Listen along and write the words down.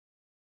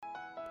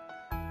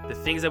The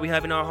things that we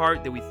have in our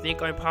heart that we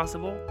think are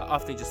impossible are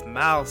often just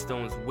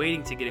milestones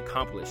waiting to get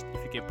accomplished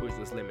if you can push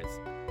those limits.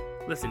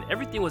 Listen,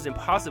 everything was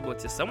impossible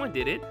until someone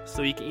did it,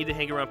 so you can either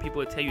hang around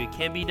people that tell you it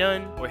can be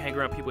done or hang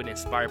around people that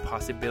inspire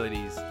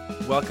possibilities.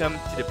 Welcome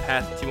to the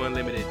Path to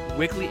Unlimited,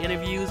 weekly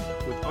interviews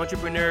with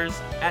entrepreneurs,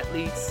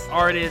 athletes,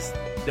 artists,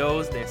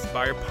 those that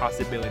inspire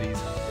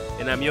possibilities.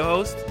 And I'm your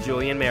host,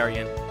 Julian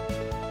Marion.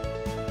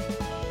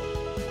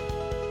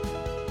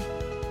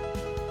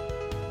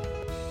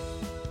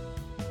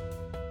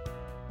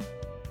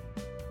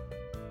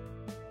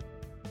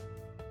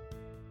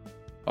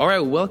 All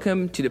right,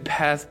 welcome to the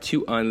Path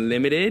to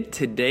Unlimited.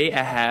 Today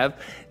I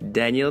have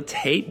Danielle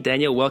Tate.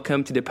 Danielle,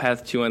 welcome to the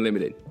Path to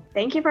Unlimited.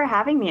 Thank you for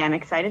having me. I'm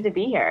excited to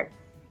be here.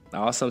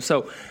 Awesome.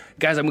 So,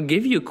 guys, I'm going to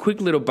give you a quick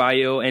little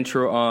bio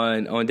intro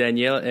on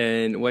Danielle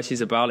and what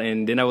she's about,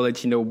 and then I will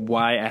let you know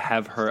why I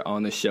have her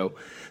on the show.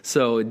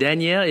 So,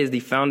 Danielle is the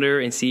founder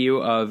and CEO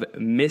of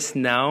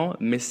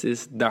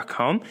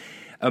MissNowMrs.com,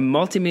 a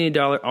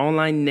multi-million-dollar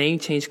online name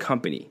change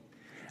company.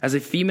 As a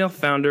female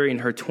founder in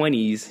her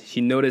 20s,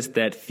 she noticed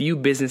that few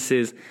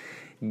businesses'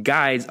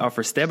 guides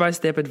offer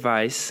step-by-step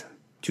advice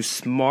to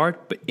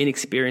smart but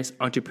inexperienced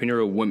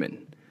entrepreneurial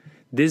women.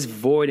 This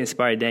void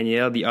inspired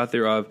Danielle, the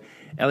author of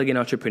Elegant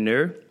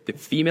Entrepreneur, the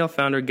female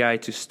founder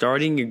guide to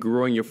starting and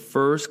growing your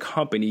first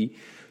company,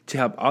 to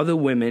help other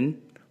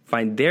women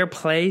find their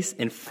place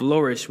and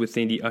flourish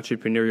within the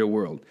entrepreneurial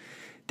world.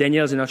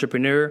 Danielle is an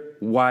entrepreneur,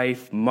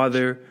 wife,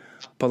 mother,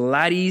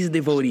 Pilates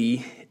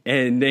devotee,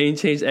 and name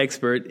change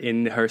expert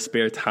in her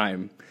spare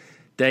time.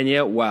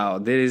 Danielle, wow,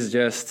 this is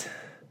just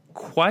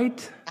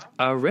quite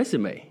a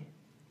resume.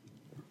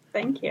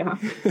 Thank you.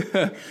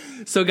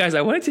 So, guys,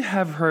 I wanted to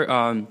have her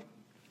on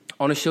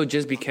the show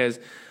just because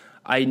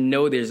I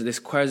know there's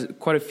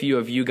quite a few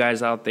of you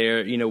guys out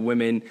there,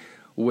 women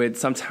with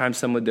sometimes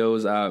some of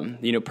those,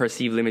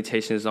 perceived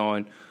limitations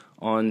on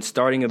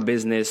starting a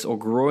business or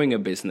growing a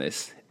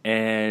business.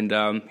 And,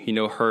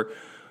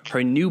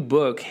 her new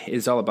book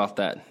is all about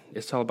that.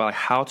 It's all about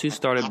how to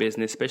start a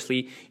business,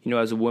 especially,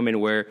 as a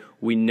woman, where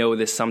we know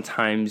that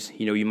sometimes,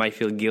 you might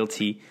feel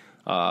guilty,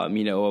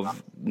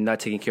 of not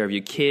taking care of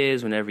your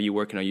kids whenever you're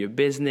working on your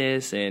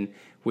business, and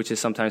which is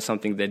sometimes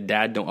something that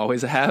dad don't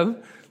always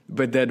have,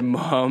 but that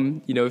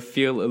mom,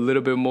 feel a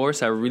little bit more.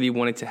 So I really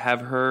wanted to have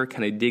her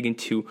kind of dig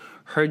into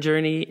her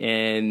journey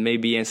and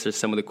maybe answer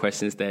some of the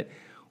questions that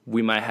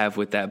we might have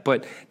with that.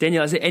 But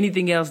Danielle, is there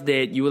anything else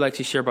that you would like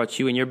to share about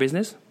you and your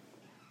business?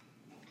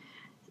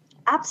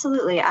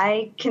 Absolutely.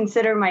 I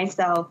consider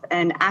myself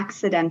an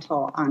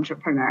accidental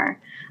entrepreneur.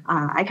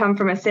 I come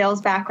from a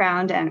sales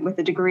background and with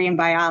a degree in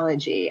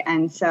biology.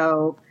 And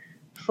so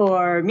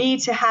for me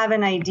to have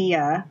an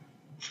idea,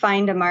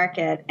 find a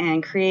market,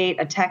 and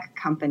create a tech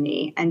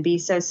company and be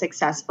so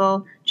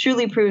successful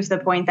truly proves the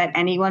point that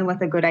anyone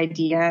with a good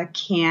idea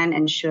can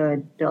and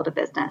should build a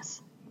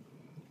business.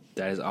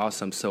 That is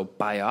awesome. So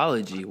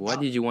biology, what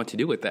did you want to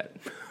do with that?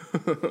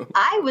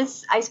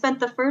 I spent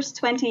the first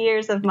 20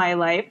 years of my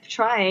life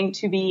trying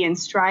to be and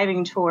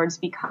striving towards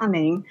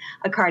becoming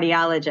a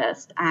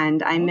cardiologist.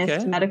 And I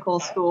missed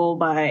medical school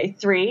by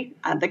 3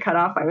 at the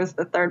cutoff. I was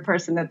the third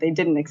person that they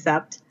didn't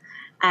accept.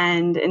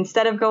 And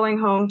instead of going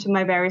home to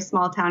my very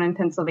small town in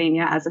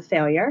Pennsylvania as a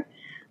failure,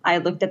 I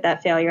looked at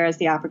that failure as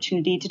the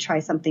opportunity to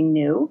try something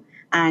new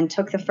and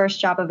took the first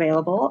job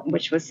available,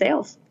 which was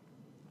sales.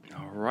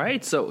 All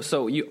right.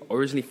 So you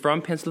originally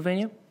from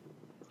Pennsylvania?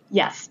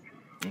 Yes.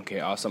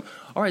 Okay, awesome.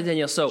 All right,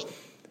 Danielle. So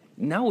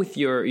now with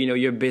your,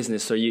 your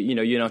business, so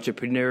you're an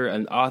entrepreneur,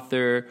 an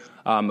author,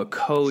 a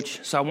coach.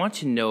 So I want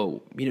to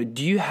know,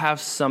 do you have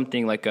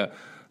something like a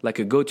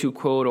go-to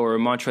quote or a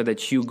mantra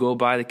that you go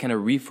by that kind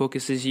of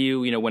refocuses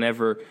you,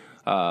 whenever,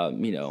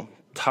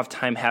 tough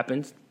time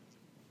happens?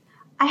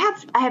 I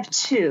have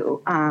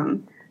 2.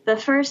 The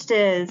first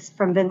is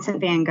from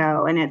Vincent van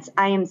Gogh, and it's,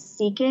 I am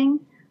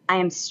seeking, I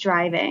am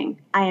striving,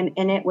 I am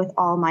in it with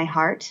all my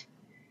heart.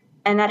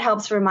 And that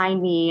helps remind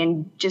me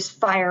and just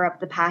fire up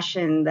the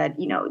passion that,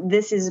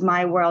 this is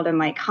my world and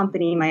my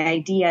company, my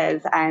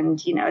ideas, and,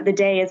 the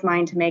day is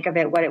mine to make of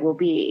it what it will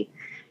be.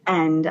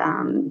 And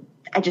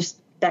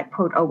that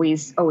quote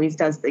always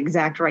does the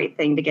exact right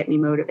thing to get me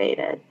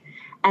motivated.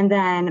 And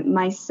then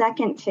my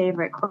second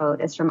favorite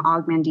quote is from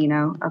Og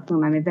Mandino, of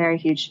whom I'm a very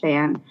huge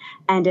fan.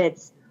 And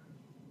it's,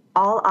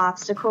 all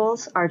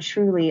obstacles are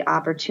truly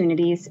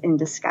opportunities in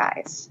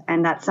disguise.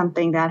 And that's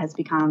something that has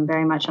become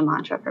very much a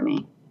mantra for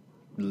me.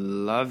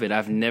 Love it.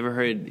 I've never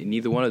heard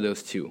neither one of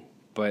those two,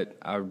 but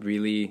I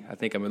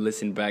think I'm going to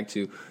listen back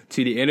to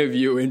the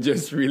interview and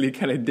just really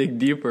kind of dig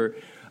deeper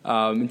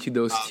into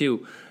those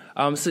two.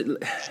 So,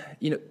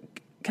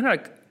 kind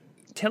of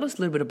tell us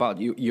a little bit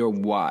about your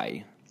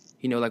why.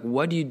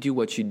 What do you do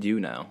what you do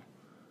now?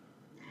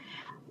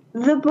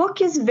 The book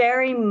is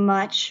very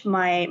much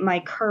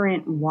my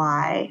current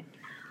why.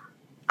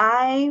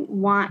 I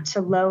want to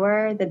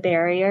lower the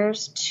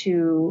barriers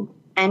to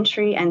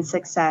entry and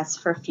success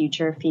for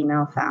future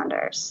female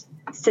founders.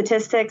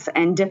 Statistics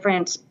and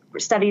different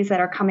studies that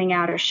are coming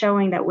out are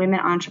showing that women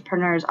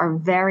entrepreneurs are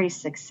very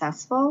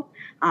successful.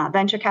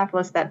 Venture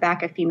capitalists that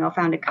back a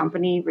female-founded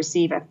company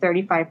receive a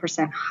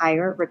 35%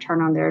 higher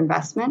return on their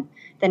investment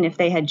than if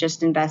they had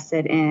just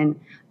invested in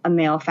a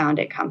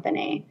male-founded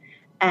company.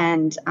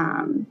 And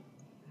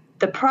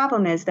the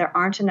problem is there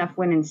aren't enough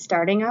women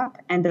starting up,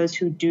 and those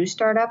who do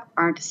start up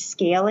aren't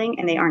scaling,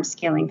 and they aren't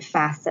scaling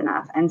fast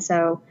enough. And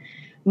so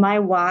my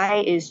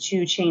why is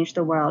to change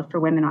the world for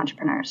women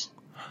entrepreneurs.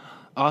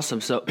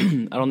 Awesome. So I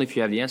don't know if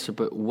you have the answer,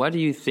 but what do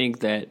you think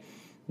that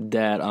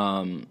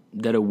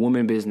a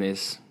woman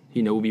business,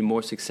 will be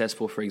more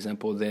successful, for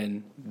example,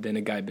 than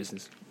a guy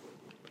business?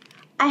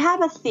 I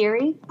have a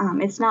theory.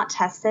 It's not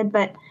tested,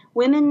 but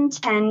women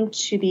tend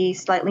to be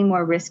slightly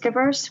more risk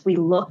averse. We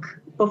look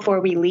before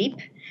we leap.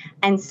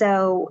 And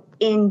so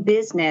in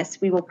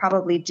business, we will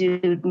probably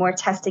do more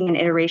testing and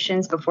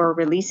iterations before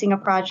releasing a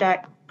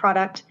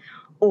product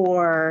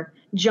or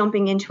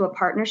jumping into a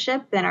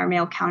partnership than our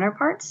male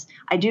counterparts.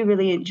 I do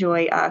really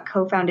enjoy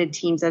co-founded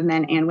teams of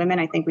men and women.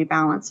 I think we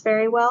balance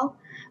very well.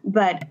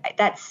 But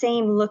that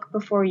same look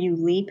before you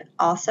leap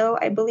also,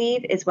 I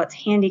believe, is what's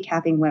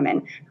handicapping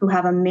women who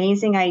have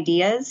amazing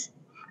ideas,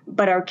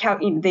 but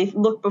they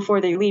look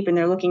before they leap, and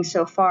they're looking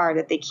so far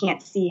that they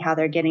can't see how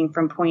they're getting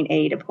from point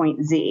A to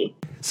point Z.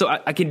 So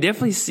I can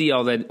definitely see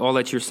all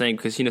that you're saying,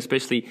 because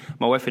especially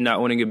my wife and I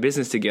owning a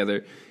business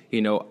together,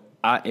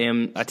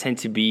 I tend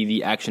to be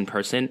the action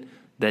person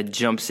that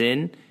jumps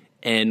in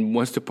and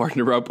wants to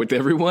partner up with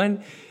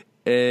everyone,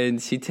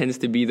 and she tends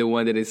to be the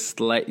one that is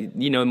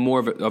more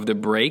of the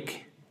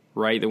break,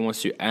 right? That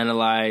wants to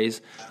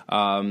analyze.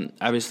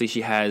 Obviously,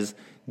 she has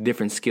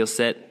different skill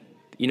set,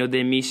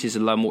 than me. She's a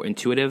lot more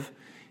intuitive,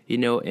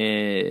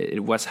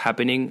 and what's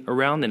happening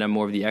around, and I'm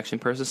more of the action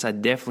person. So I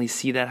definitely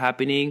see that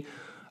happening.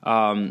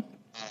 My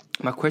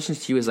question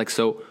to you is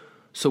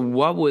so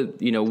what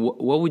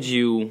would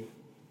you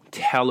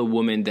tell a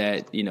woman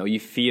that, you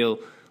feel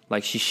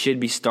like she should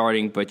be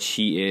starting, but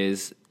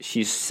she's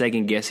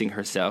second guessing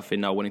herself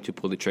and not wanting to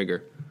pull the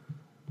trigger?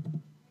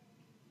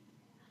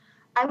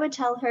 I would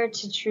tell her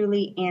to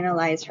truly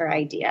analyze her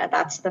idea.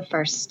 That's the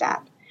first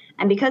step.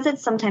 And because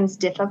it's sometimes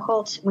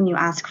difficult when you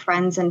ask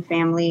friends and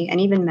family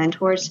and even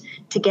mentors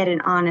to get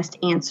an honest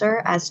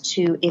answer as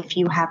to if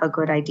you have a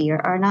good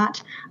idea or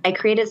not, I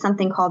created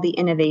something called the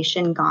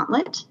Innovation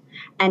Gauntlet.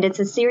 And it's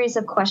a series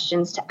of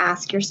questions to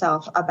ask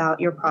yourself about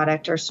your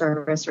product or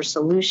service or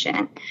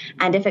solution.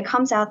 And if it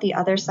comes out the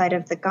other side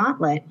of the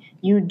gauntlet,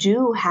 you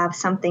do have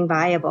something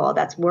viable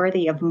that's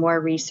worthy of more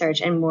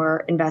research and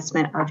more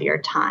investment of your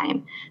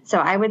time. So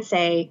I would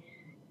say,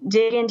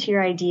 dig into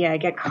your idea,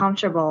 get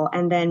comfortable,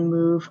 and then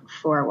move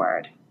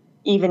forward,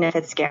 even if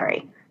it's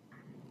scary.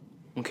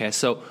 Okay,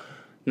 so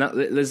now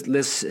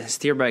let's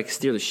steer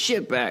the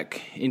ship back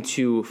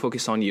into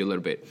focus on you a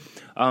little bit.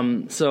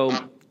 So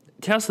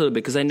tell us a little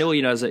bit, because I know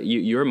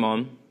you're a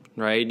mom,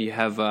 right? You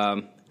have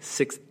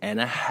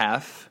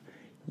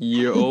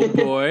 6.5-year-old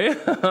boy.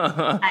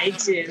 I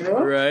do.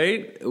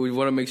 Right. We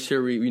want to make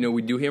sure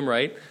we do him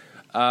right.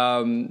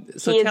 So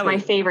he is my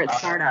favorite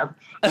startup.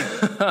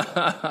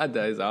 That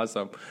is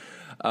awesome.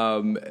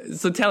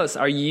 So tell us,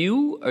 are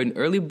you an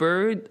early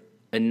bird,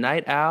 a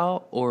night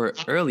owl, or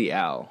early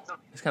owl?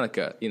 It's kind of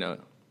like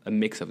a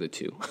mix of the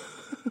two.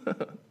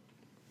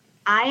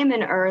 I am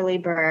an early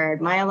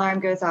bird. My alarm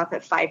goes off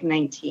at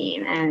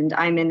 5:19, and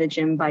I'm in the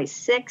gym by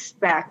 6,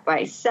 back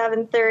by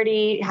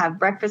 7:30, have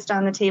breakfast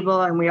on the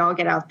table, and we all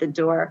get out the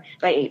door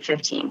by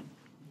 8:15.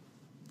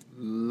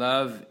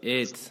 Love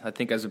it. I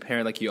think as a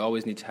parent, you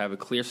always need to have a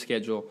clear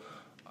schedule,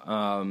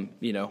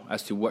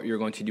 as to what you're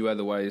going to do.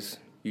 Otherwise,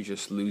 you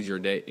just lose your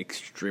day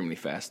extremely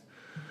fast.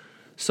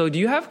 So do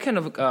you have kind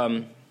of,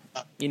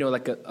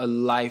 like a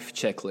life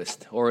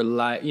checklist, or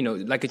like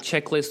a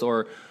checklist,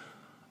 or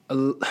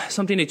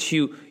something that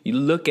you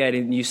look at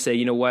and you say,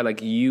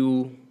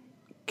 you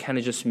kind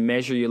of just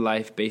measure your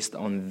life based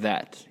on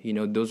that?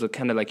 Those are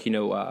kind of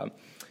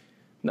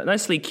not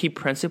necessarily key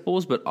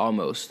principles, but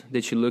almost,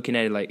 that you're looking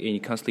at it and you're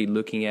constantly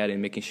looking at it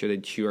and making sure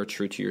that you are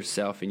true to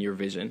yourself and your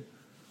vision.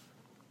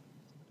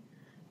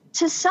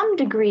 To some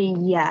degree,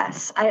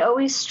 yes. I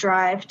always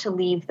strive to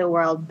leave the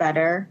world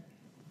better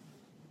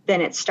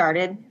than it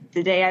started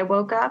the day I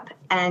woke up.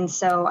 And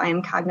so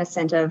I'm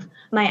cognizant of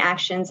my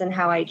actions and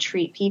how I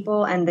treat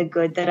people and the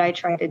good that I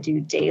try to do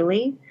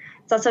daily.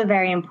 It's also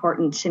very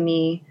important to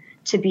me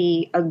to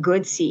be a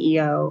good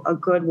CEO, a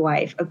good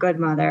wife, a good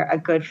mother, a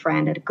good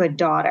friend, and a good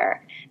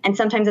daughter. And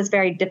sometimes it's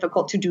very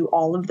difficult to do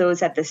all of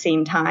those at the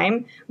same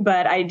time,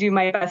 but I do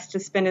my best to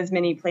spin as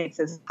many plates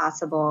as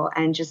possible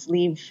and just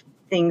leave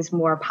things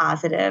more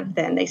positive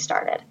than they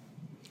started.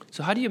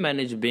 So how do you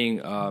manage being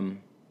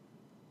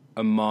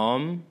a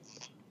mom,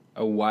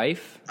 a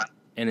wife,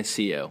 and a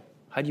CEO?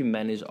 How do you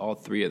manage all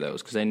three of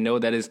those? Because I know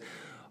that is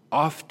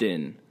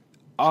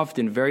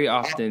very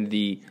often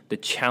the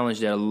challenge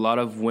that a lot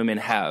of women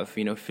have,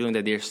 feeling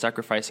that they're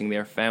sacrificing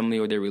their family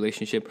or their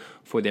relationship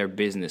for their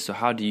business. So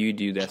how do you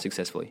do that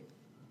successfully?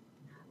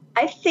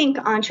 I think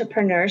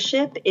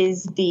entrepreneurship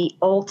is the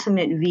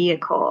ultimate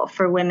vehicle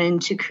for women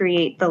to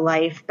create the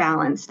life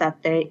balance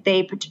that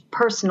they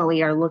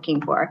personally are looking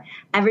for.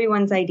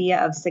 Everyone's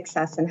idea of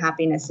success and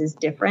happiness is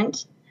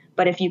different,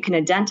 but if you can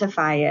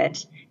identify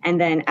it and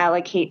then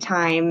allocate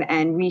time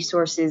and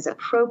resources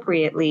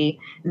appropriately,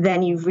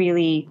 then you've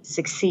really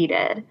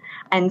succeeded.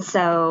 And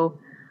so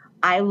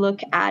I look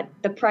at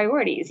the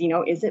priorities.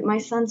 Is it my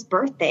son's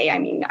birthday? I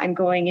mean, I'm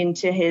going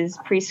into his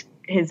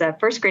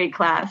first grade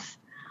class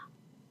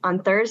on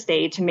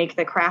Thursday to make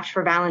the craft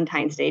for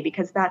Valentine's Day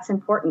because that's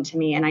important to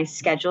me. And I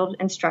scheduled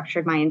and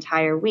structured my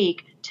entire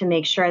week to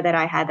make sure that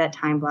I had that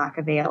time block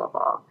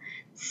available.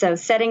 So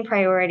setting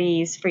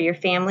priorities for your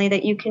family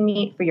that you can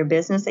meet, for your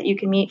business that you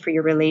can meet, for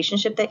your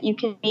relationship that you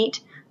can meet,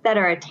 that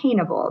are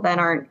attainable, that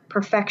aren't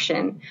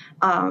perfection,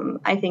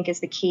 I think is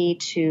the key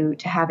to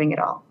having it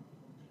all.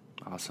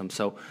 Awesome.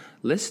 So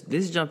let's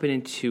jump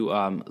into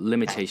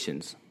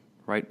limitations,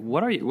 right?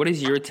 What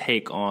is your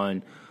take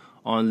on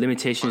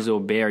limitations or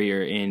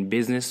barrier in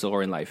business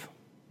or in life?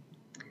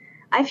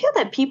 I feel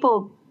that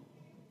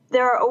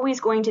there are always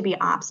going to be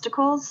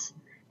obstacles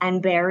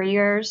and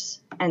barriers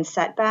and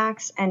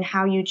setbacks, and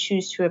how you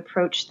choose to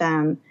approach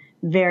them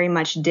very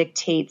much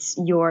dictates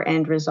your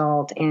end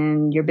result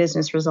and your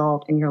business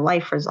result and your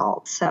life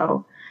result.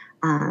 So,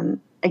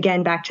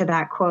 again, back to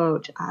that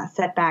quote,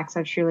 setbacks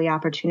are truly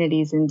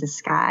opportunities in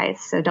disguise.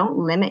 So don't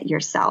limit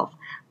yourself.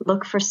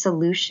 Look for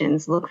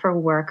solutions, look for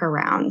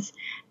workarounds.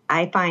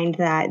 I find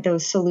that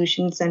those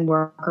solutions and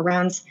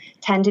workarounds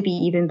tend to be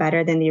even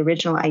better than the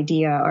original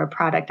idea or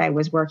product I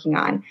was working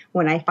on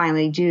when I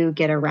finally do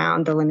get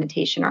around the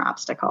limitation or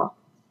obstacle.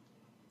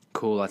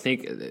 Cool. I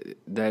think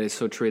that is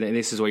so true. And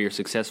this is why you're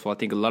successful. I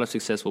think a lot of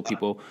successful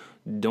people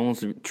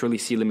don't truly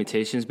see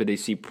limitations, but they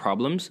see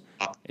problems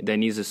that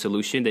needs a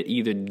solution that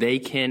either they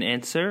can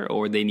answer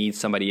or they need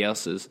somebody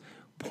else's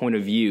point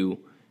of view,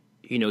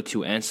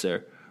 to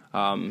answer.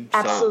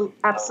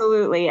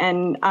 Absolutely.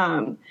 And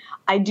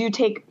I do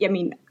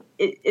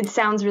it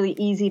sounds really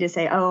easy to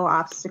say,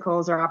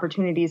 obstacles are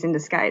opportunities in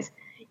disguise.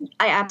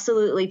 I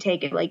absolutely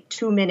take it like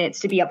 2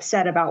 minutes to be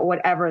upset about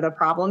whatever the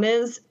problem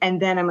is.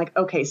 And then I'm like,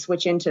 okay,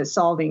 switch into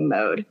solving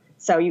mode.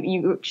 So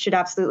you should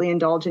absolutely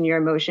indulge in your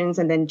emotions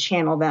and then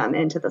channel them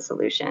into the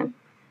solution.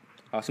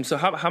 Awesome. So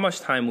how much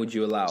time would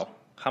you allow?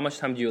 How much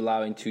time do you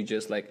allow into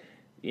just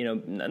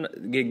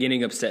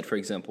getting upset, for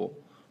example?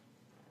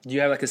 Do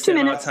you have like a set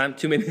amount of time?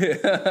 2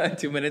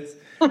 minutes? 2 minutes?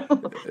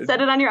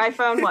 Set it on your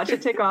iPhone, watch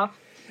it tick off.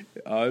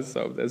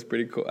 Awesome. That's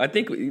pretty cool. I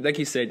think, like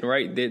you said,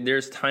 right,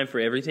 there's time for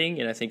everything.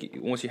 And I think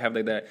once you have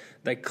like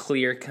that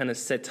clear kind of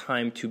set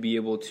time to be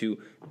able to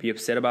be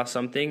upset about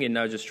something and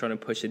not just trying to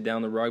push it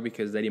down the rug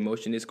because that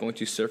emotion is going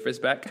to surface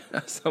back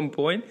at some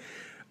point.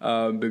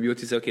 But be able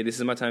to say, okay, this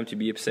is my time to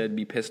be upset,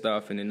 be pissed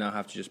off, and then not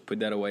have to just put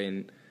that away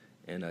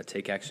and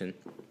take action.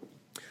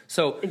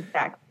 So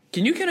exactly.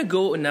 Can you kind of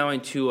go now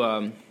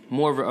into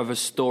more of a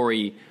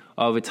story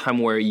of a time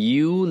where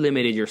you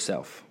limited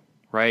yourself,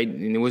 right?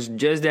 And it was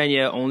just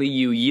Danielle, only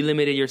you. You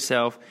limited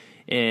yourself,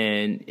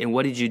 and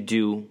what did you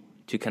do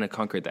to kind of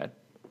conquer that?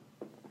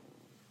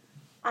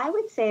 I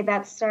would say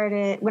that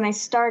started when I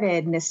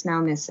started Miss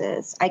Now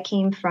Mrs. I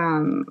came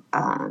from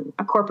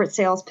a corporate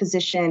sales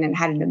position and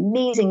had an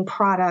amazing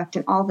product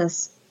and all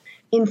this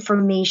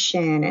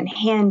information and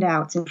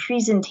handouts and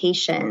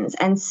presentations.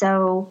 And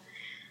so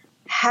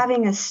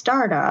having a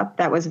startup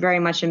that was very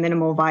much a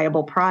minimal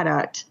viable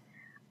product,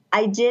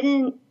 I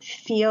didn't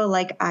feel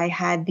like I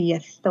had the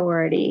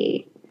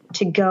authority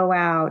to go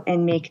out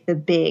and make the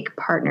big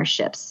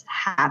partnerships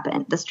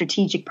happen, the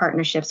strategic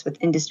partnerships with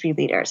industry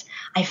leaders.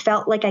 I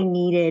felt like I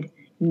needed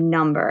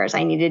numbers.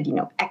 I needed,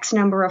 X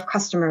number of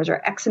customers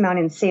or X amount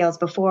in sales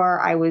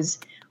before I was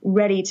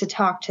ready to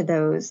talk to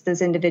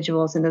those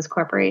individuals and those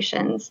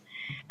corporations.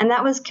 And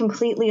that was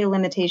completely a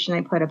limitation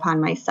I put upon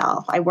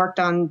myself. I worked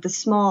on the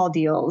small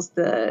deals,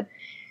 the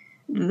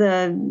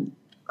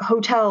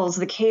hotels,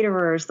 the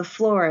caterers, the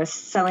florists,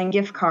 selling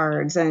gift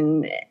cards,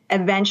 and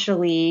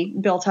eventually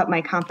built up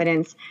my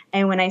confidence.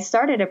 And when I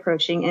started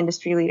approaching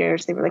industry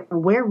leaders, they were like,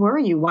 where were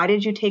you? Why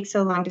did you take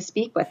so long to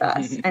speak with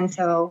us? And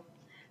so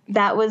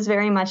that was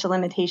very much a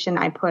limitation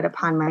I put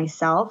upon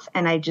myself.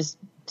 And I just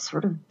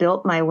sort of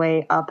built my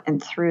way up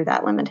and through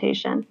that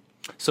limitation.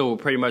 So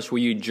pretty much were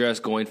you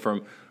just going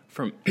from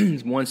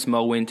one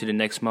small win to the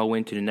next small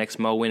win to the next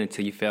small win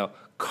until you felt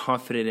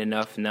confident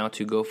enough now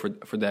to go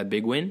for that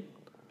big win?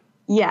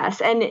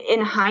 Yes. And in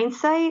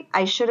hindsight,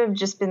 I should have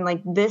just been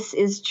like, this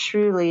is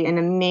truly an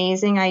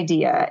amazing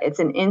idea. It's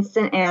an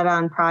instant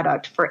add-on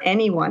product for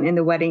anyone in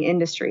the wedding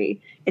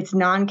industry. It's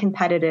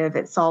non-competitive.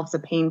 It solves a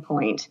pain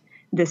point.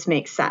 This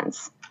makes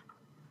sense.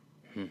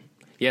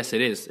 Yes,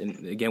 it is.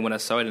 And again, when I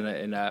saw it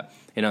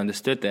and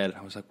understood that,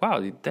 I was like, wow,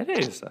 that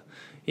is,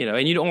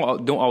 and you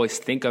don't always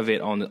think of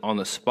it on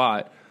the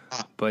spot.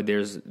 But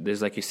there's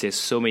like you said,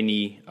 so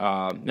many.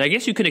 I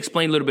guess you could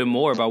explain a little bit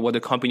more about what the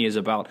company is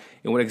about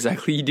and what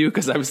exactly you do,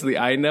 because obviously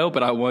I know,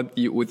 but I want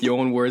you, with your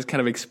own words, kind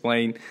of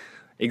explain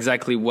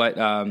exactly what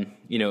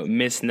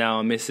Miss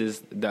Now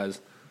Mrs. does.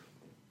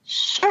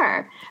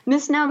 Sure.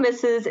 Miss Now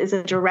Mrs. is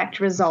a direct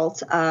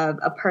result of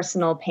a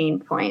personal pain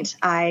point.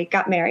 I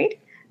got married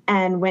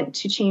and went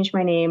to change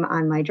my name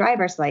on my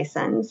driver's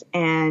license,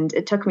 and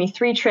it took me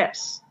 3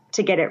 trips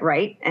to get it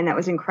right, and that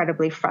was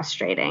incredibly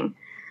frustrating.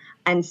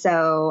 And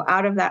so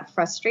out of that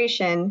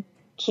frustration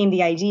came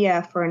the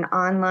idea for an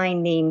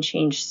online name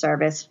change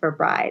service for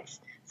brides,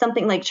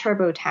 something like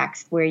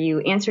TurboTax, where you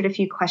answered a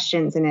few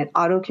questions and it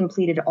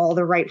auto-completed all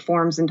the right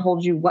forms and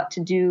told you what to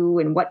do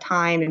and what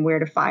time and where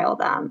to file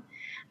them.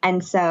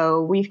 And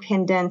so we've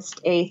condensed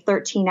a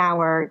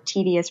 13-hour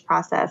tedious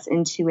process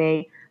into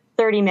a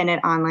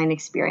 30-minute online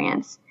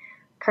experience.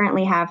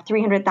 Currently have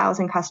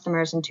 300,000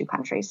 customers in 2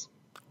 countries.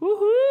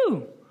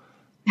 Woohoo!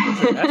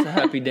 That's a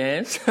happy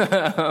dance.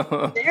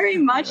 Very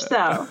much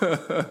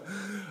so.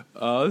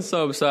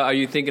 So are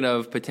you thinking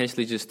of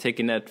potentially just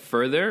taking that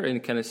further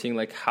and kind of seeing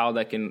like how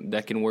that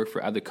can work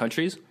for other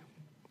countries?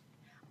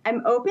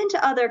 I'm open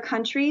to other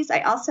countries. I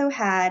also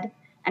had,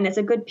 and it's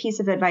a good piece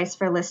of advice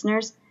for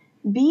listeners,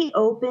 be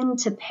open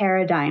to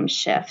paradigm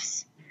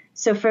shifts.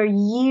 So for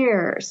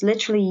years,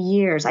 literally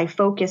years, I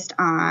focused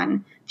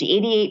on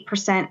the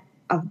 88%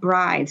 of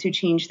brides who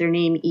change their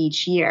name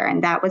each year.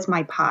 And that was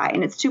my pie.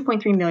 And it's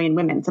 2.3 million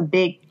women. It's a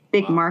big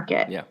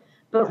market. Yeah.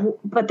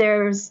 But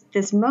there's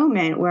this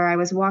moment where I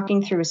was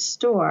walking through a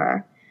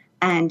store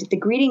and the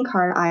greeting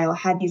card aisle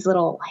had these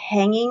little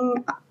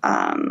hanging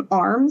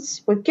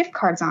arms with gift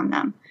cards on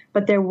them.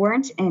 But there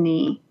weren't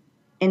any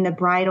in the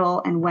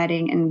bridal and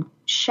wedding and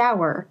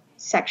shower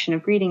section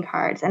of greeting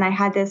cards. And I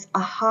had this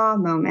aha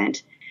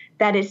moment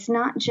that it's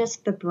not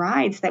just the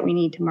brides that we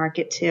need to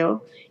market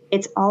to.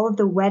 It's all of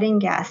the wedding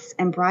guests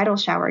and bridal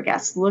shower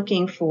guests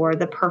looking for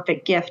the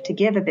perfect gift to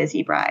give a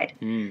busy bride.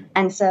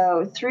 And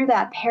so through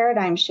that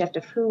paradigm shift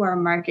of who our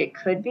market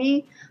could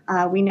be,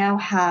 we now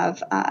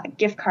have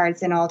gift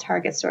cards in all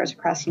Target stores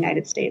across the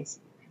United States.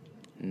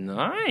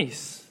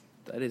 Nice.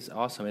 That is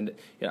awesome.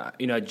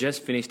 And I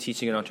just finished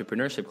teaching an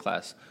entrepreneurship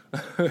class,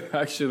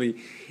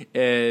 actually,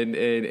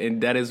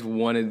 and that is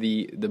one of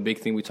the big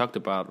thing we talked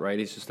about, right?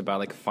 It's just about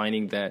like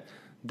finding that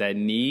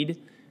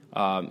need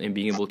and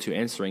being able to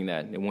answering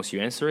that. And once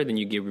you answer it, then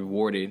you get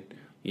rewarded,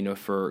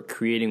 for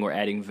creating or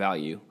adding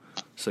value.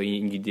 So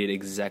you did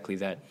exactly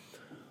that.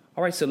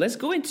 All right, so let's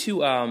go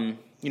into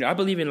I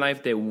believe in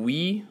life that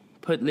we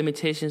put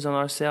limitations on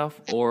ourselves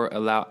or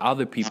allow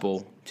other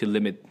people to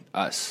limit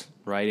us,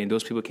 right? And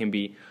those people can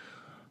be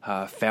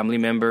family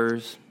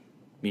members,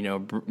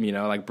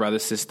 like brother,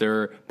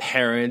 sister,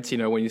 parents,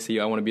 when you say,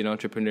 I want to be an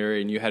entrepreneur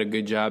and you had a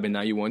good job and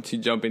now you want to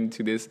jump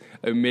into this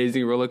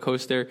amazing roller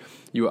coaster,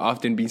 you will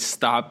often be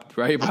stopped,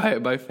 right,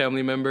 by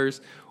family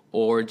members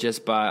or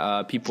just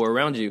by people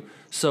around you.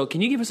 So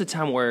can you give us a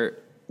time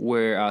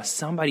where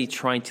somebody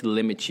trying to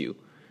limit you,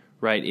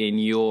 right, in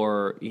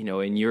your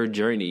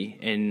journey,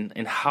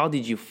 and how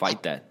did you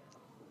fight that?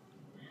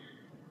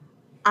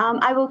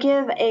 I will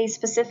give a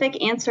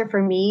specific answer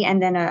for me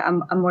and then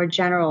a more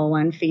general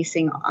one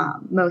facing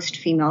most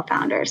female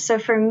founders. So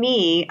for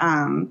me,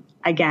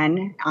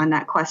 again, on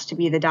that quest to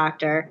be the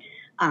doctor,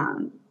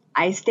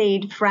 I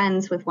stayed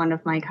friends with one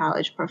of my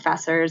college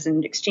professors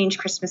and exchanged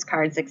Christmas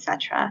cards,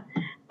 etc.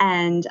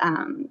 And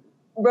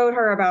wrote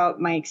her about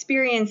my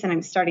experience and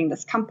I'm starting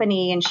this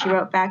company. And she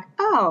wrote back,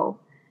 "Oh,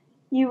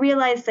 you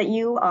realize that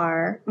you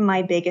are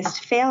my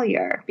biggest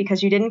failure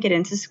because you didn't get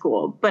into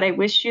school, but I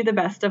wish you the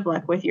best of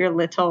luck with your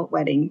little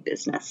wedding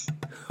business."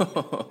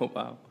 Oh,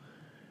 wow.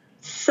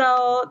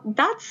 So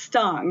that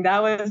stung.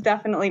 That was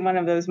definitely one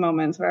of those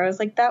moments where I was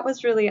like, that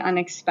was really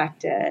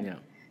unexpected. Yeah.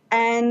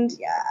 And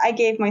I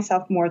gave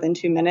myself more than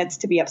 2 minutes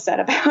to be upset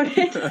about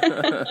it.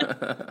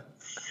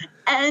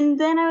 And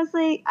then I was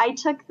like, I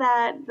took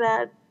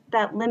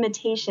that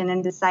limitation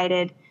and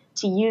decided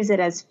to use it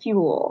as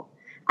fuel.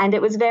 And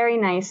it was very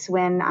nice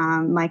when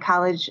my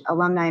college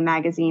alumni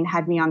magazine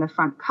had me on the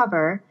front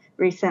cover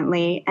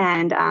recently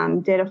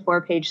and did a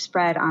 4-page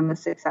spread on the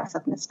success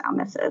of Miss Now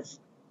Mrs.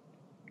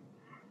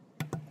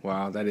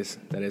 Wow, that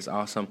is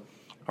awesome.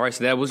 All right,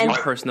 so that was your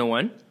personal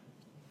one.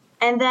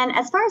 And then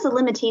as far as a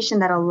limitation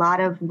that a lot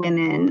of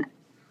women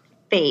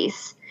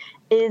face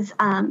is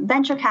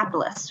venture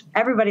capitalists.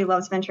 Everybody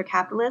loves venture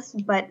capitalists,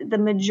 but the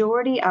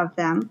majority of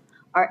them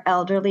are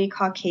elderly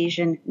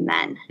Caucasian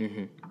men.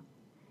 Mm-hmm.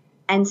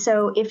 And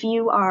so if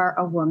you are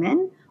a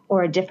woman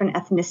or a different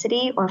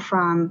ethnicity or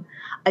from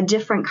a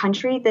different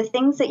country, the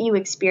things that you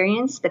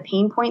experience, the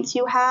pain points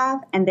you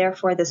have, and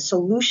therefore the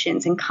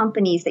solutions and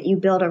companies that you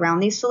build around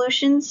these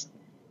solutions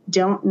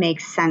don't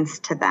make sense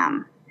to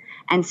them.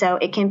 And so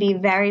it can be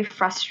very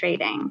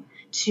frustrating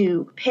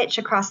to pitch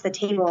across the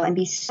table and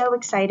be so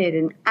excited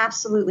and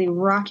absolutely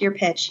rock your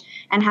pitch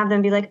and have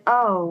them be like,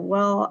 "Oh,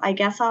 well, I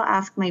guess I'll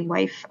ask my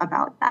wife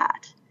about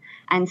that."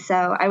 And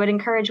so I would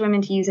encourage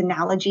women to use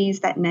analogies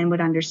that men would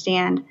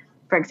understand.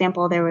 For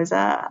example, there was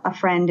a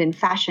friend in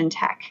fashion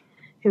tech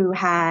who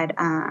had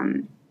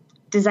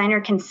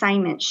designer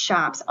consignment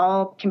shops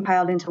all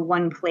compiled into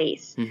one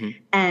place. Mm-hmm.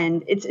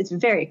 And it's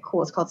very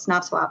cool. It's called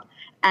Snap Swap.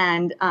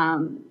 And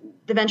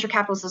the venture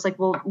capitalist was like,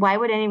 "Well, why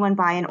would anyone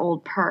buy an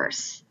old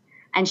purse?"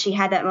 And she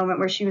had that moment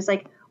where she was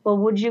like, well,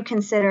 would you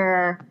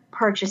consider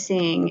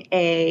purchasing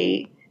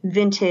a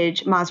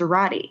vintage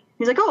Maserati?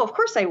 He's like, oh, of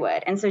course I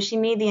would. And so she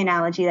made the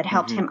analogy that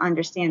helped him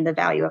understand the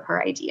value of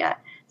her idea.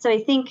 So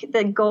I think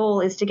the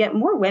goal is to get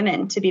more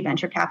women to be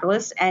venture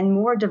capitalists and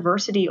more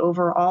diversity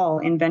overall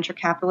in venture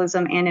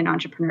capitalism and in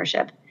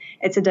entrepreneurship.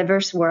 It's a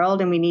diverse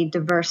world, and we need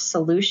diverse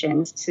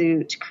solutions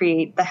to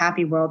create the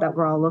happy world that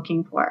we're all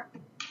looking for.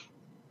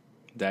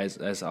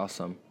 That's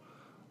awesome.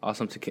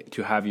 Awesome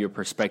to have your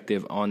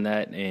perspective on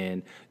that.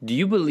 And do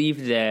you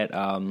believe that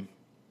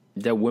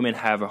that women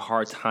have a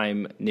hard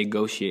time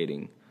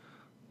negotiating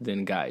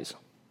than guys?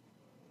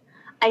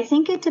 I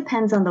think it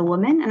depends on the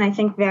woman, and I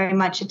think very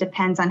much it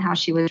depends on how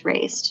she was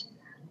raised.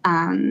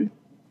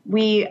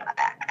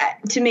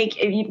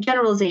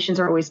 Generalizations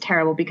are always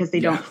terrible because they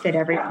don't fit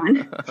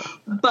everyone.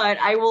 But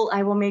I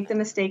will make the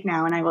mistake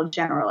now, and I will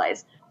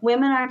generalize.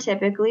 Women are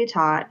typically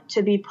taught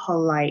to be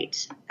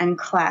polite and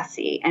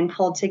classy and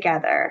pulled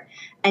together,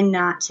 and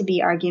not to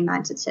be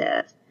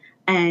argumentative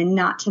and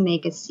not to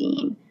make a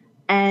scene.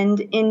 And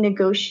in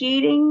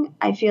negotiating,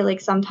 I feel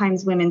like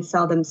sometimes women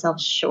sell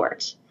themselves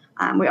short.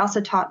 We're also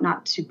taught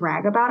not to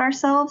brag about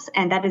ourselves,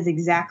 and that is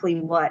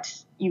exactly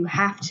what you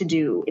have to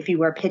do if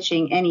you are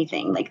pitching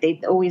anything. Like,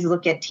 they always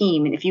look at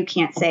team, and if you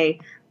can't say,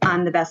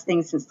 I'm the best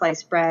thing since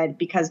sliced bread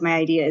because my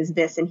idea is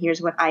this and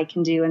here's what I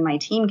can do and my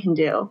team can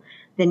do,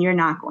 then you're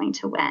not going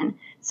to win.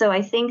 So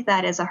I think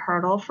that is a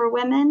hurdle for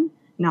women,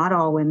 not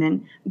all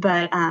women,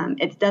 but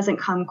it doesn't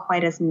come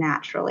quite as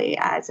naturally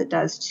as it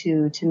does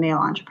to male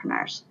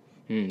entrepreneurs.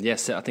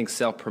 Yes, I think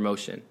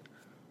self-promotion,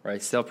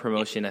 right?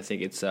 Self-promotion, I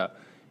think it's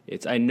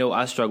I know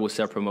I struggled with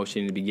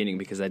self-promotion in the beginning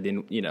because I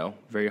didn't,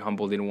 very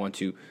humble, didn't want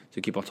to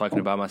keep on talking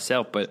about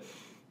myself. But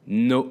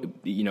no,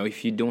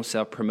 if you don't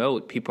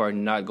self-promote, people are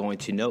not going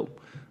to know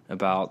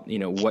about,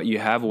 what you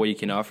have, what you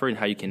can offer, and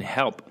how you can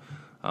help.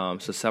 So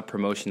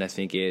self-promotion, I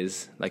think,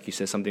 is, like you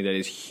said, something that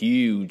is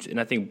huge.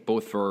 And I think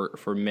both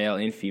for male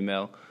and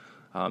female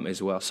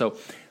as well. So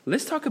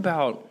let's talk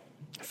about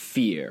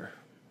fear.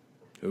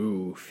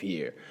 Ooh,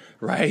 fear,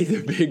 right?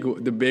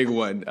 The big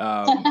one.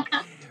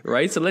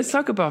 Right? So let's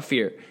talk about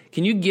fear.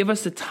 Can you give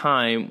us a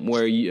time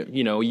where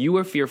you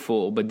were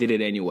fearful but did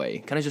it anyway?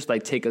 Kind of just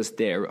like take us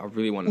there. I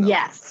really want to know.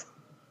 Yes,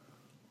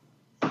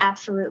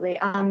 absolutely.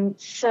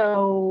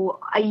 So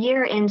a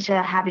year into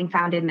having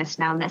founded Miss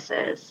Now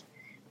Misses,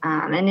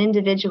 an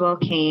individual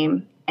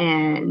came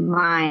and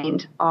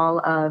mined all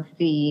of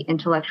the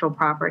intellectual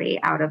property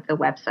out of the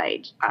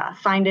website,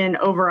 signed in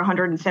over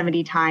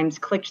 170 times,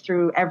 clicked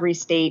through every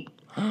state,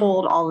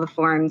 pulled all the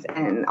forms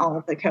and all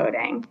of the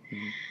coding.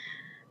 Mm-hmm.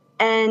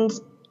 And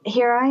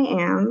here I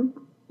am,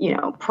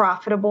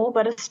 profitable,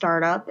 but a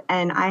startup,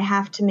 and I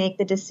have to make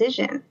the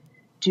decision.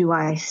 Do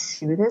I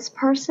sue this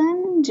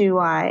person?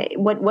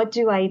 What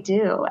do I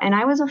do? And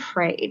I was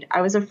afraid.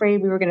 I was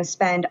afraid we were going to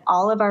spend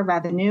all of our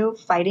revenue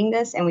fighting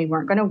this and we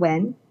weren't going to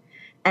win.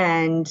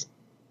 And,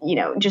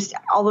 just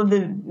all of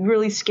the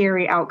really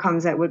scary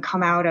outcomes that would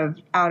come out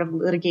of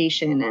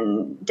litigation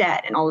and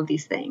debt and all of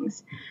these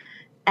things.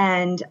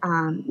 And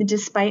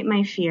despite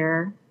my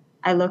fear,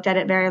 I looked at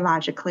it very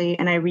logically,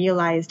 and I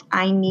realized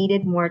I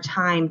needed more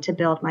time to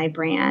build my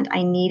brand.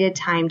 I needed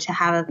time to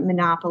have a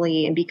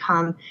monopoly and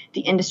become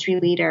the industry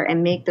leader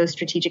and make those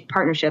strategic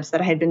partnerships that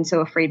I had been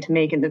so afraid to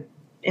make in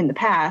the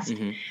past.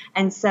 Mm-hmm.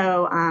 And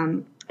so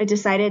I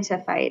decided to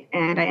fight,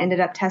 and I ended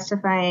up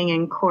testifying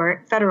in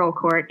court, federal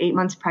court, 8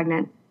 months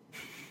pregnant,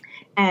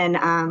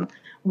 and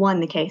won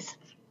the case.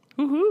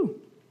 Woohoo!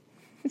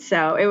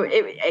 So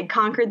it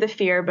conquered the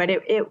fear, but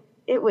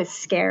it was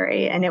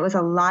scary, and it was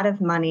a lot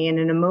of money and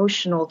an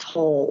emotional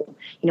toll.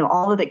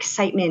 All of the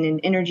excitement and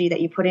energy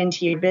that you put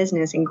into your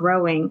business and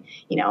growing,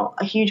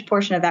 a huge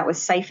portion of that was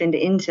siphoned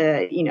into,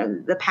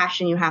 the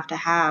passion you have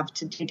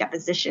to do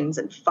depositions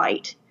and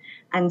fight.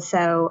 And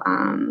so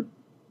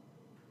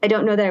I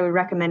don't know that I would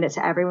recommend it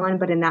to everyone,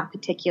 but in that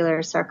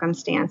particular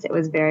circumstance, it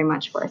was very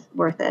much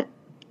worth it.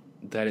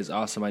 That is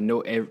awesome. I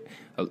know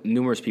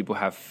numerous people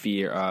have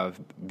fear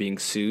of being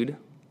sued,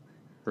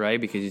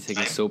 right? Because you take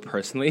it so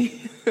personally.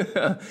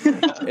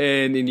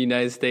 And in the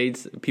United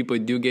States, people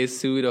do get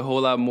sued a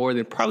whole lot more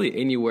than probably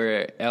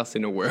anywhere else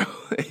in the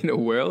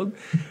world.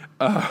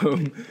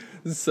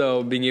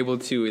 So being able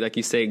to, like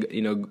you say,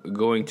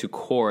 going to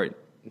court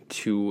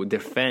to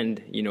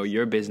defend,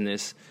 your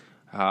business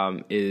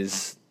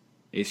is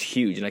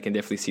huge. And I can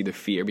definitely see the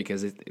fear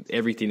because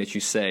everything that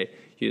you say,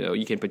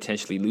 you can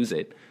potentially lose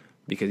it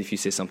because if you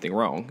say something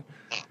wrong.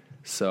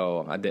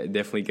 So I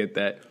definitely get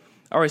that.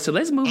 All right, so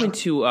let's move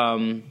into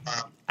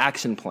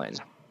action plan.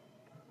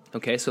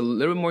 Okay, so a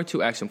little bit more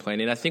to action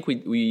plan, and I think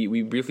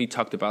we briefly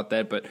talked about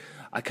that, but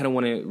I kind of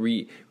want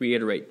to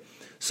reiterate.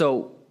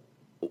 So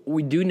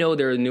we do know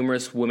there are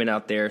numerous women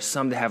out there,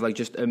 some that have like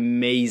just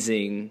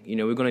amazing,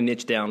 we're going to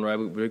niche down, right?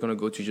 We're going to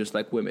go to just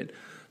like women.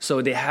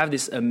 So they have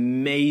this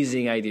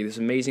amazing idea, this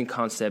amazing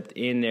concept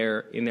in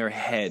their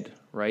head,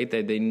 right?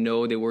 That they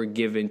know they were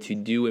given to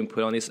do and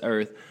put on this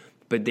earth,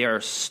 but they are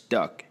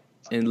stuck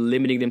and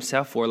limiting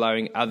themselves or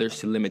allowing others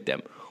to limit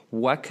them.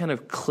 What kind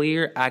of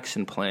clear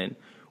action plan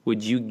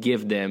would you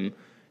give them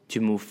to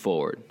move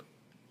forward?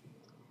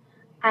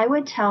 I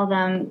would tell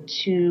them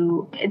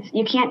you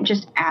can't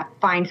just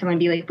find someone and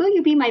be like, will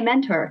you be my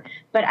mentor?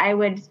 But I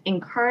would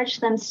encourage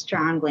them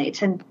strongly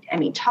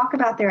talk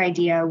about their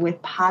idea with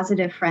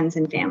positive friends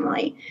and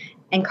family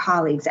and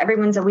colleagues.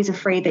 Everyone's always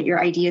afraid that your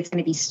idea is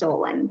going to be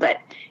stolen. But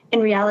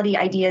in reality,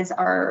 ideas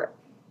are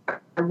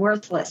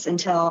worthless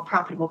until a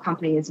profitable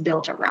company is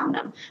built around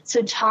them.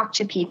 So talk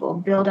to people,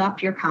 build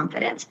up your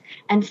confidence,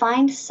 and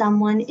find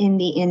someone in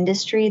the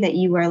industry that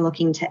you are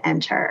looking to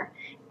enter.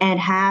 And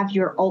have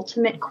your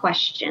ultimate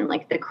question,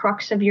 like the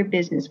crux of your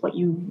business, what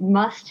you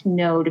must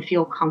know to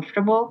feel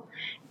comfortable,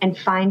 and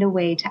find a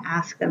way to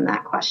ask them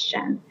that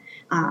question.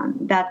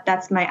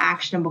 That's my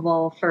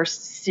actionable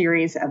first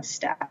series of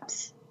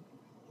steps.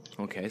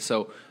 Okay,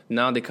 so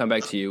now they come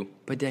back to you,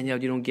 but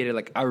Danielle, you don't get it.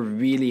 Like, I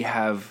really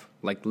have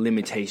like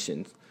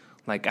limitations.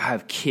 Like, I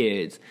have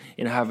kids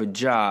and I have a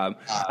job.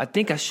 I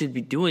think I should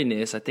be doing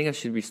this. I think I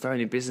should be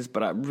starting a business,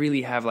 but I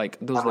really have like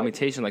those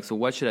limitations. Like, so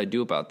what should I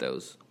do about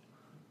those?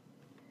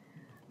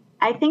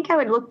 I think I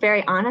would look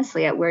very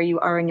honestly at where you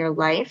are in your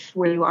life,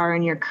 where you are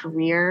in your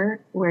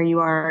career, where you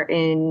are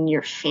in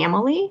your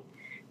family.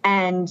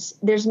 And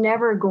there's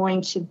never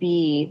going to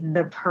be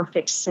the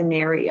perfect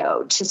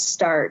scenario to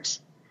start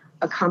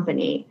a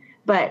company.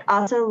 But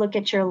also look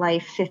at your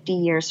life 50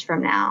 years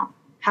from now.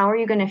 How are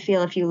you going to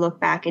feel if you look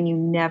back and you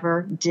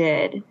never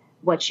did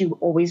what you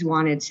always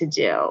wanted to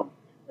do?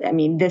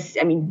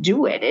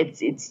 Do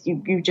it.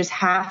 You just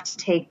have to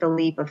take the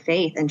leap of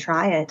faith and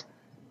try it.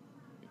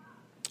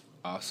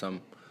 Awesome.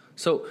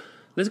 So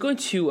let's go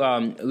into a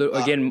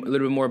little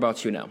bit more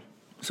about you now.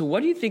 So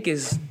what do you think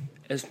is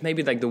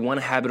maybe like the one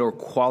habit or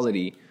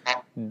quality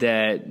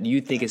that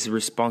you think is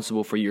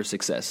responsible for your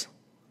success?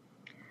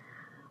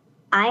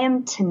 I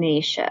am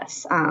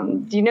tenacious.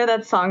 Do you know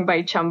that song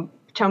by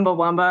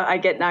Chumbawamba? I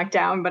get knocked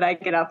down, but I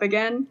get up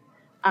again.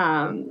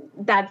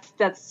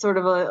 That's sort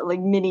of a like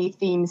mini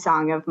theme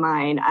song of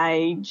mine.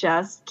 I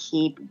just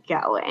keep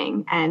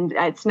going, and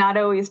it's not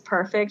always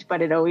perfect,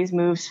 but it always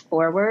moves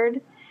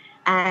forward.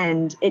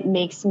 And it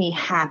makes me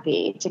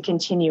happy to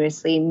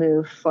continuously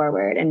move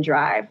forward and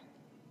drive.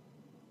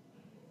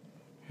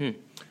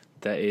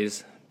 That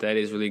is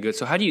really good.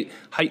 So how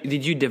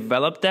did you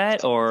develop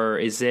that, or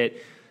is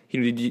it,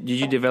 did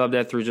you develop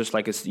that through just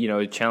like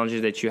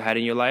challenges that you had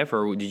in your life,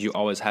 or did you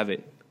always have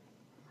it?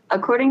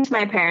 According to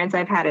my parents,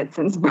 I've had it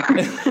since birth.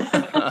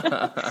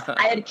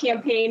 I had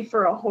campaigned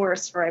for a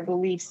horse for, I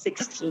believe,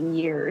 16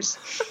 years.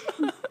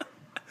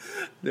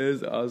 That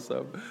is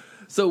awesome.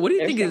 So what do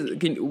you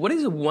think what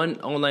is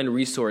one online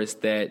resource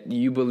that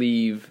you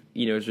believe,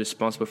 is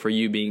responsible for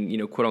you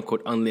being, quote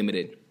unquote,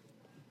 unlimited?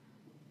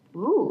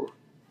 Ooh.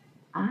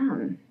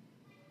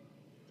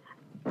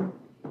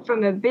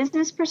 From a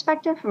business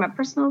perspective, from a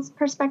personal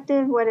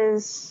perspective, what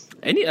is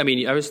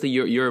obviously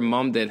you're a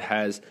mom that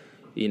has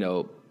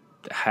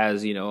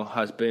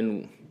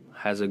husband,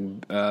 has a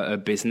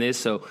business.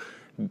 So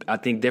I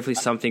think definitely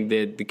something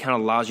that kind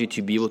of allows you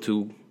to be able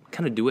to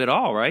kind of do it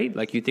all, right?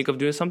 Like, you think of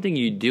doing something,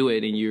 you do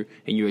it, and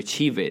you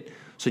achieve it.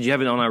 So do you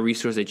have an online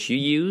resource that you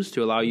use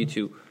to allow you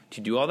to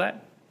do all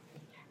that?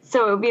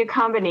 So it would be a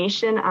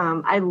combination.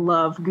 I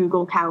love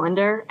Google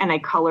Calendar, and I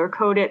color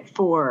code it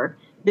for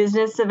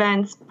business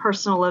events,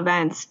 personal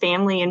events,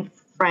 family and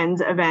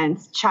friends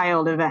events,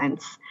 child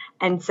events.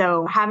 And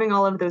so having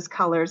all of those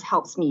colors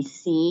helps me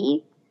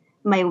see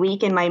my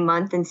week and my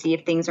month and see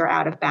if things are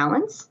out of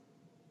balance.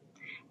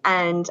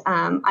 And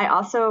I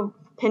also,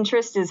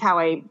 Pinterest is how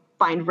I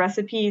find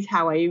recipes,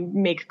 how I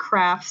make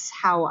crafts,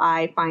 how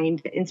I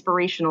find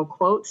inspirational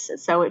quotes.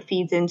 So it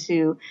feeds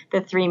into the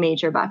three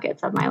major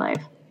buckets of my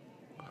life.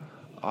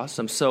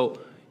 Awesome. So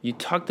you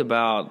talked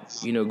about,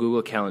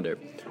 Google Calendar.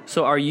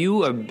 So are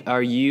you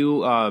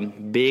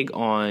big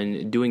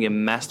on doing a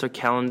master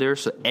calendar?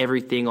 So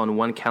everything on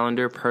one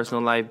calendar,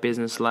 personal life,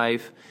 business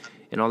life,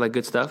 and all that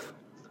good stuff?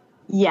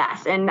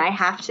 Yes, and I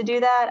have to do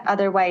that.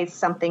 Otherwise,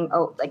 something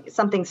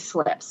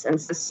slips. And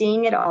so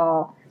seeing it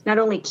all not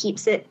only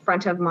keeps it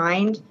front of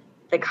mind,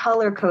 the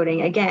color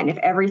coding, again, if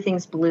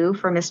everything's blue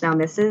for Miss Now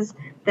Misses,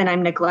 then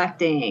I'm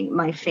neglecting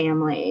my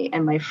family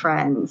and my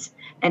friends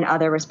and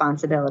other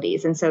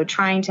responsibilities. And so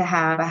trying to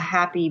have a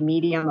happy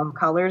medium of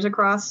colors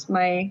across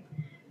my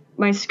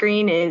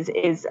screen is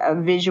a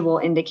visual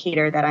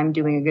indicator that I'm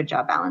doing a good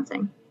job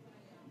balancing.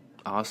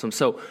 Awesome.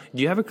 So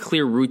do you have a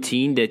clear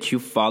routine that you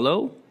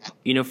follow,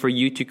 for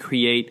you to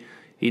create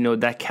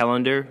that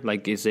calendar?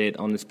 Like, is it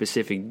on a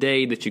specific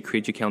day that you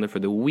create your calendar for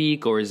the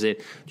week, or do you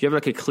have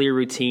like a clear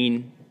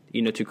routine,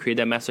 to create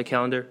that master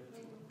calendar?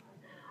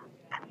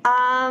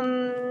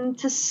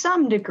 To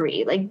some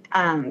degree, like,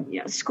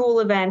 school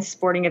events,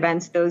 sporting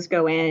events, those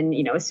go in,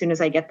 as soon as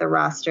I get the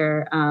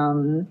roster.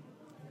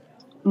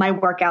 My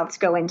workouts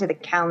go into the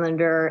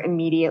calendar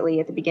immediately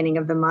at the beginning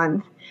of the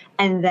month.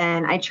 And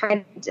then I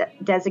try to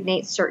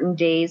designate certain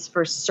days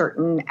for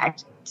certain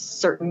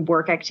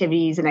work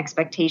activities and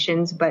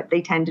expectations, but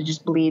they tend to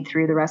just bleed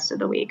through the rest of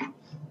the week.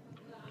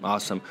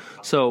 Awesome.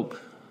 So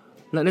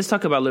let's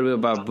talk about a little bit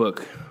about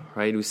book,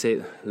 right? We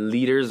say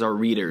leaders are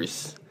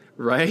readers,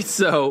 right?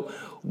 So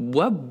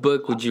what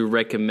book would you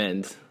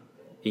recommend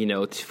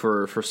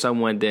for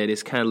someone that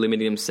is kind of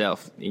limiting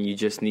himself, and you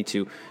just need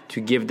to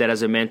give that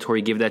as a mentor,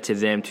 you give that to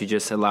them to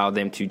just allow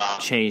them to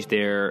change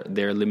their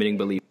limiting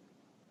belief?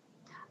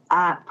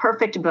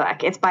 Perfect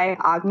book. It's by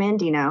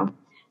Ogmandino,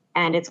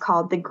 and it's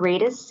called The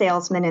Greatest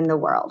Salesman in the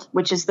World,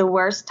 which is the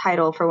worst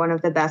title for one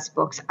of the best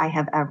books I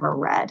have ever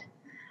read.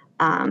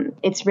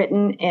 It's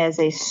written as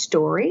a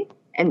story,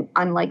 and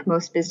unlike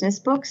most business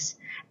books,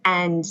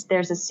 and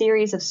there's a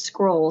series of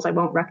scrolls. I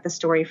won't wreck the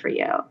story for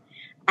you.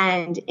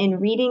 And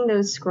in reading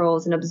those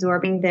scrolls and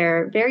absorbing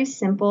their very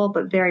simple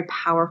but very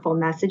powerful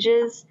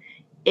messages,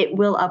 it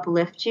will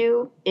uplift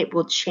you, it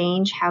will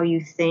change how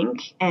you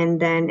think, and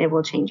then it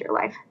will change your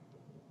life.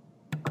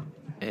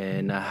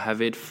 And I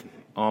have it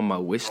on my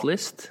wish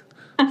list.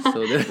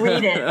 So that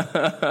Read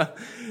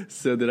it.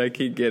 So that I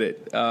can get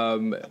it.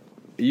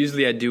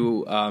 Usually I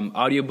do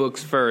audiobooks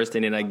first,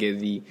 and then I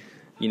get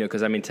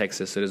because I'm in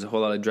Texas, so there's a whole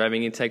lot of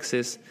driving in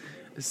Texas.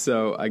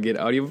 So I get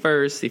audio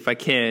first if I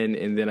can,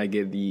 and then I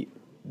get the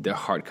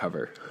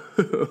hardcover.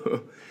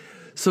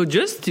 So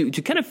just to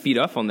kind of feed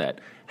off on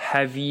that,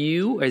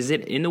 is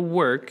it in the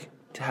work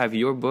to have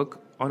your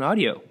book on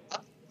audio?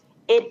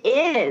 It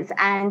is.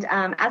 And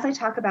as I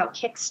talk about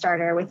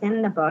Kickstarter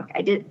within the book,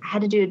 I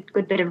had to do a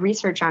good bit of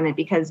research on it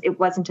because it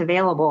wasn't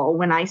available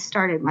when I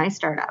started my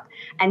startup.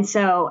 And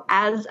so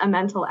as a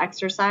mental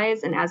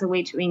exercise and as a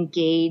way to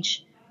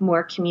engage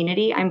more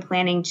community, I'm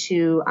planning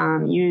to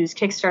use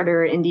Kickstarter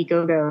or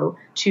Indiegogo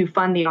to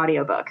fund the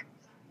audiobook.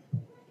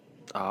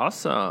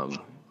 Awesome.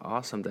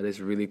 That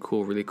is really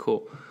cool.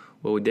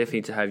 Well, we definitely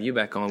need to have you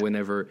back on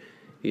whenever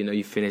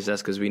you finish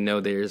this, because we know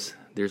there's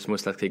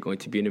most likely going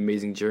to be an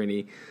amazing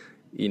journey,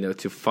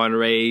 to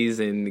fundraise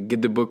and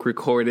get the book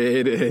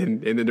recorded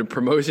and then the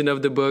promotion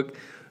of the book.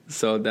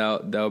 So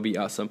that'll be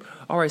awesome.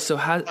 All right. So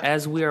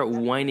as we are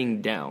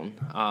winding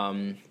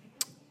down,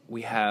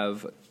 we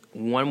have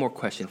one more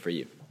question for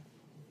you.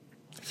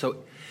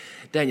 So,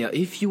 Danielle,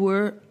 if you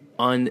were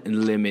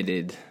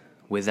unlimited,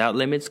 without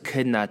limits,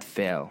 could not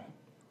fail,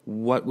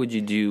 what would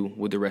you do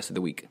with the rest of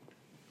the week?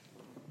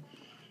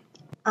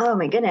 Oh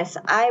my goodness.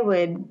 I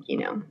would,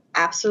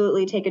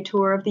 absolutely take a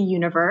tour of the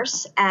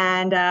universe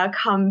and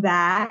come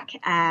back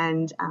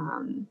and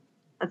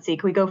let's see,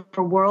 can we go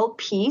for world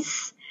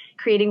peace,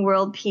 creating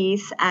world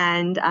peace,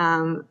 and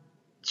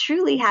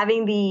truly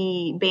having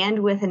the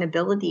bandwidth and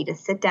ability to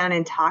sit down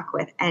and talk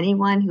with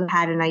anyone who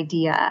had an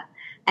idea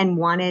and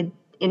wanted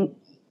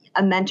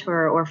a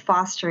mentor or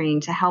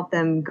fostering to help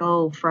them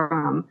go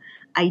from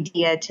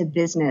idea to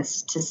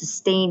business to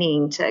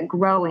sustaining to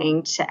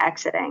growing to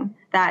exiting.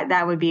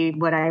 That would be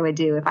what I would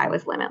do if I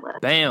was limitless.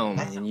 Bam,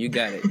 and you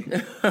got it.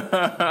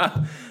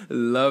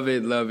 Love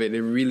it.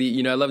 It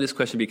really, I love this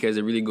question because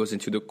it really goes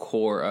into the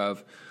core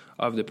of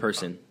the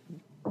person,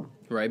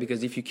 right?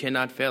 Because if you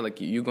cannot fail,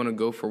 you're going to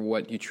go for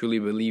what you truly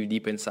believe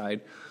deep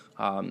inside.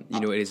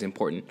 It is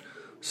important.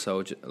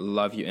 So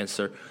love your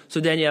answer.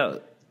 So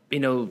Danielle,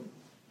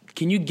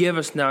 can you give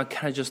us now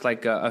kind of just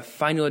like a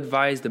final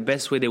advice, the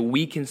best way that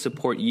we can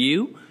support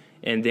you,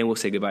 and then we'll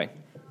say goodbye?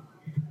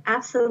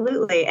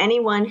 Absolutely.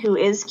 Anyone who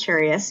is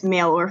curious,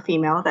 male or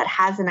female, that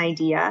has an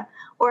idea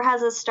or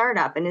has a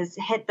startup and has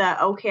hit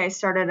I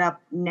started up,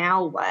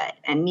 now what?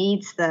 And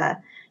needs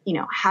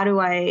how do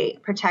I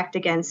protect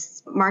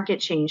against market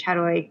change? How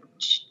do I,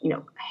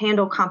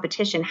 handle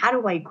competition? How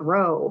do I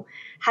grow?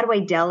 How do I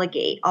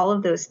delegate? All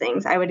of those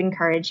things. I would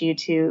encourage you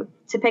to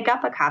pick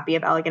up a copy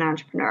of Elegant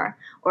Entrepreneur.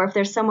 Or if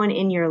there's someone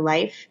in your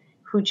life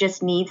who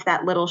just needs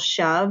that little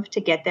shove to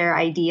get their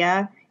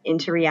idea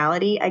into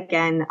reality,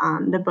 again,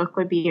 the book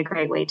would be a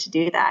great way to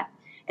do that.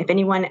 If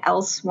anyone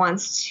else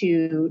wants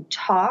to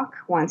talk,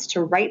 wants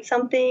to write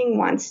something,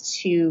 wants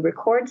to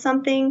record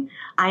something,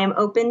 I am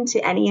open to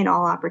any and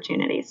all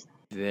opportunities.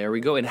 There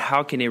we go. And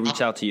how can they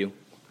reach out to you?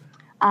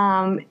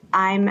 I'm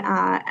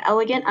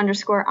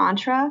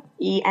elegant_entre,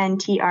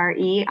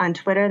 ENTRE on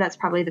Twitter. That's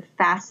probably the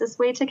fastest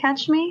way to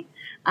catch me.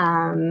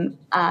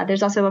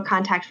 There's also a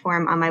contact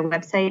form on my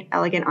website,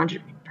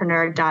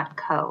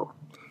 elegantentrepreneur.co.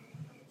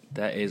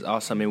 That is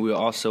awesome. And we'll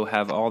also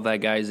have all that,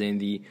 guys, in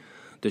the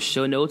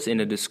show notes in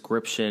the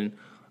description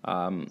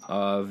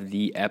of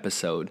the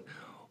episode.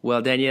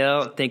 Well,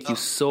 Danielle, thank you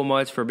so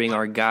much for being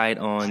our guide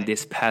on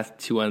this path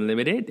to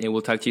unlimited, and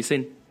we'll talk to you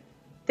soon.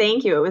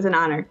 Thank you. It was an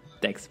honor.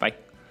 Thanks. Bye.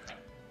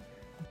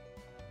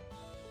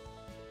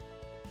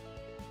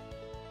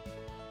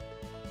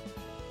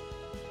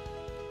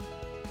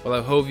 Well,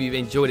 I hope you've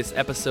enjoyed this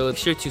episode. Be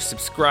sure to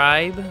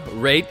subscribe,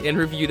 rate, and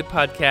review the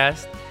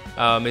podcast.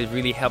 It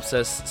really helps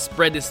us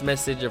spread this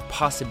message of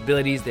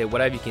possibilities that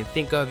whatever you can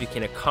think of, you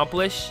can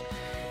accomplish.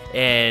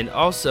 And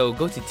also,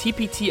 go to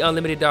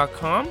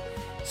tptunlimited.com,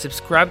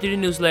 subscribe to the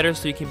newsletter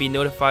so you can be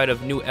notified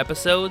of new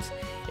episodes.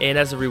 And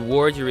as a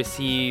reward, you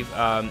receive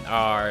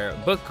our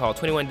book called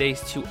 21 Days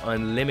to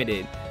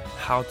Unlimited,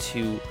 How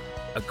to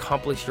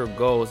Accomplish Your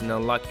Goals and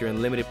Unlock Your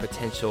Unlimited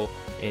Potential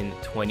in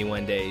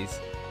 21 Days.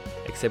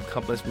 Accept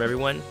compliments from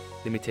everyone,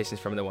 limitations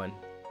from the one.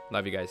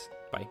 Love you guys.